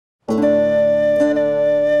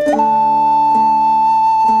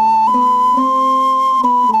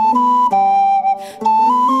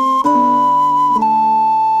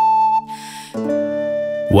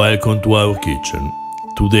Welcome to our kitchen.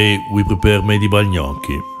 Today we prepare medieval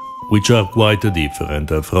gnocchi, which are quite different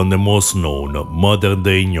from the most known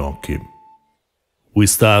modern-day gnocchi. We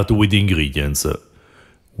start with ingredients.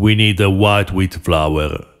 We need white wheat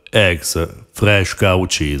flour, eggs, fresh cow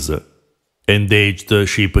cheese, and aged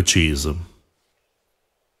sheep cheese.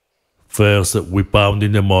 First, we pound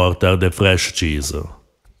in the mortar the fresh cheese.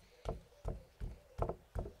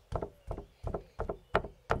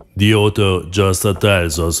 The author just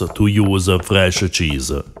tells us to use fresh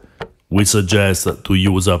cheese. We suggest to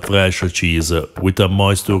use a fresh cheese with a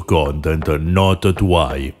moisture content not too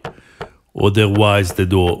high. Otherwise the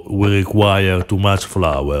dough will require too much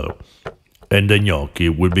flour, and the gnocchi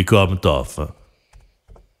will become tough.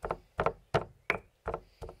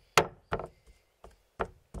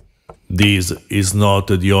 This is not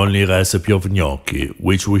the only recipe of gnocchi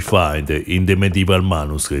which we find in the medieval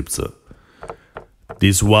manuscripts.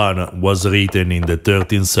 This one was written in the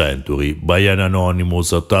 13th century by an anonymous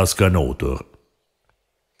Tuscan author.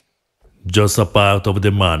 Just a part of the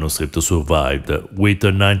manuscript survived, with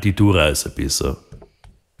 92 recipes.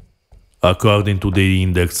 According to the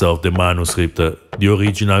index of the manuscript, the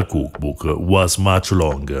original cookbook was much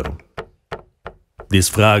longer. This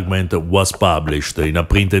fragment was published in a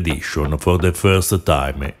print edition for the first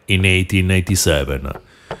time in 1887,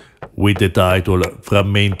 with the title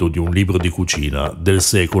Frammento di un libro di cucina del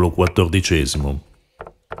secolo XIV.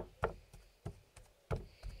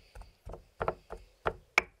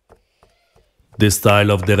 The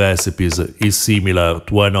style of the recipes is similar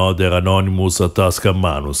to another anonymous Tuscan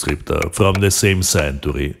manuscript from the same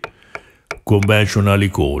century, conventionally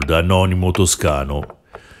called Anonimo Toscano,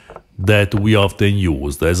 that we often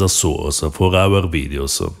used as a source for our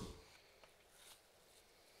videos.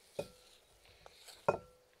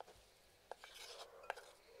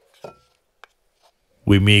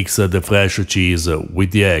 We mix the fresh cheese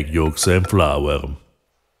with the egg yolks and flour.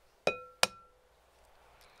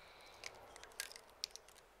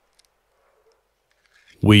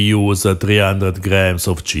 We use 300 grams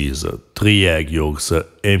of cheese, 3 egg yolks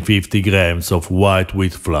and 50 grams of white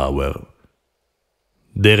wheat flour.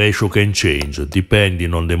 The ratio can change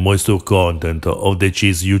depending on the moisture content of the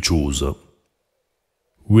cheese you choose.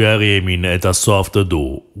 We are aiming at a soft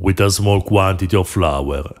dough with a small quantity of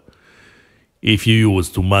flour. If you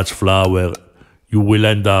use too much flour, you will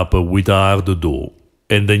end up with a hard dough,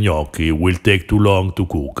 and the gnocchi will take too long to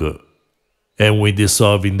cook, and will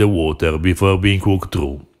dissolve in the water before being cooked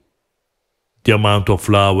through. The amount of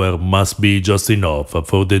flour must be just enough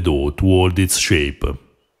for the dough to hold its shape.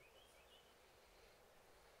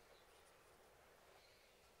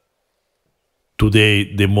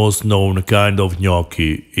 Today, the most known kind of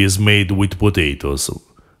gnocchi is made with potatoes.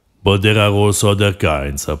 But there are also other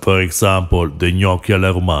kinds, for example the gnocchi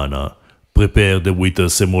alla romana, prepared with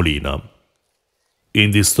semolina.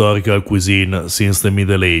 In the historical cuisine since the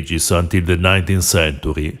Middle Ages until the 19th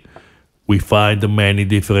century, we find many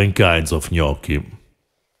different kinds of gnocchi.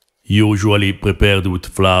 Usually prepared with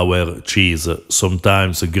flour, cheese,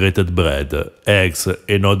 sometimes grated bread, eggs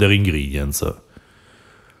and other ingredients.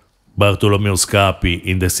 Bartolomeo Scappi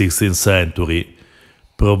in the 16th century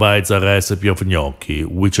provides a recipe of gnocchi,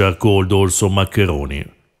 which are called also macaroni,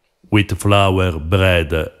 with flour,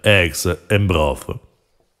 bread, eggs and broth.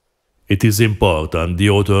 It is important,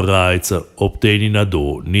 the author writes, obtaining a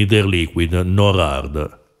dough neither liquid nor hard.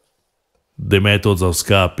 The methods of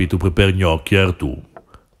Scappi to prepare gnocchi are two: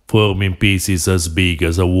 forming pieces as big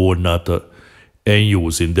as a walnut and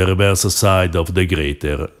using the reverse side of the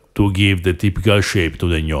grater to give the typical shape to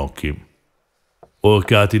the gnocchi, or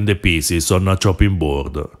cutting the pieces on a chopping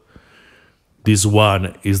board. This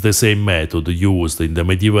one is the same method used in the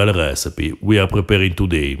medieval recipe we are preparing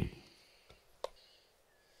today.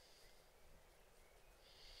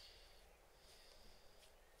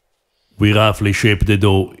 We roughly shape the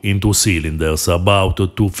dough into cylinders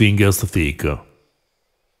about 2 fingers thick.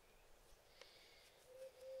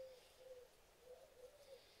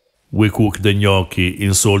 We cook the gnocchi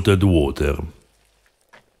in salted water.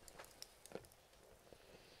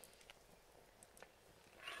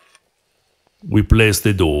 We place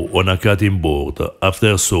the dough on a cutting board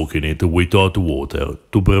after soaking it with hot water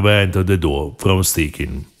to prevent the dough from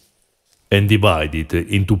sticking, and divide it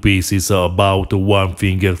into pieces about 1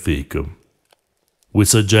 finger thick. We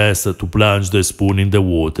suggest to plunge the spoon in the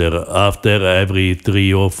water after every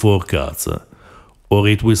 3 or 4 cuts, or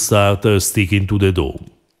it will start sticking to the dough.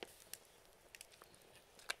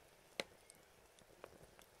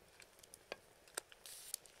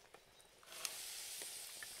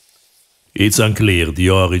 It's unclear the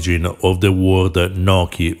origin of the word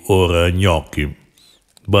gnocchi or gnocchi,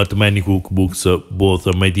 but many cookbooks, both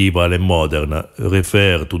medieval and modern,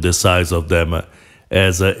 refer to the size of them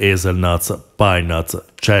as hazelnuts, pine nuts,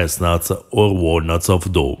 chestnuts, or walnuts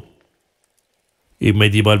of dough. In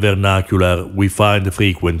medieval vernacular, we find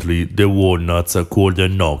frequently the walnuts called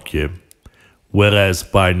gnocchi, whereas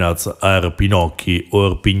pine nuts are pinocchi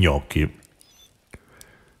or pignocchi.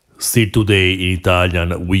 Still today in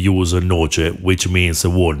Italian we use noce, which means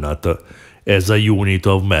walnut, as a unit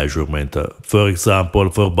of measurement, for example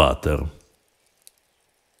for butter.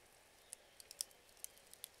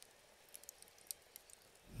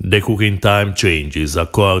 The cooking time changes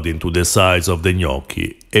according to the size of the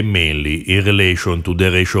gnocchi and mainly in relation to the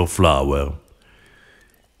ratio of flour.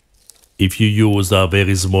 If you use a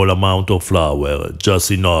very small amount of flour, just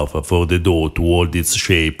enough for the dough to hold its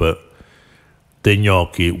shape, the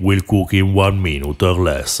gnocchi will cook in 1 minute or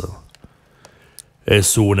less. As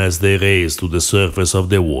soon as they rise to the surface of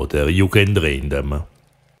the water, you can drain them.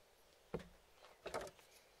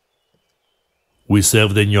 We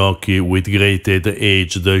serve the gnocchi with grated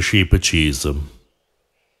aged sheep cheese.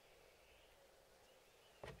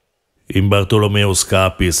 In Bartolomeo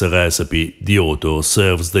Scappi's recipe, the author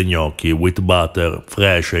serves the gnocchi with butter,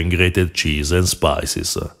 fresh and grated cheese and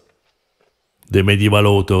spices. The medieval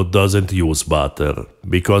author doesn't use butter,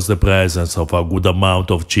 because the presence of a good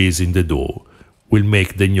amount of cheese in the dough will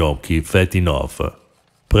make the gnocchi fat enough,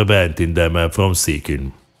 preventing them from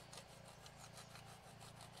sticking.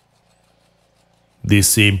 This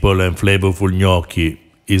simple and flavorful gnocchi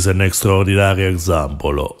is an extraordinary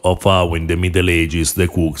example of how in the Middle Ages the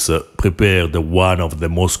cooks prepared one of the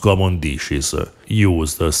most common dishes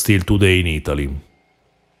used still today in Italy.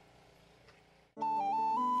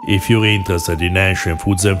 If you're interested in ancient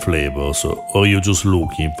foods and flavors, or you're just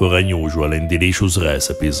looking for unusual and delicious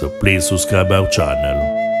recipes, please subscribe our channel.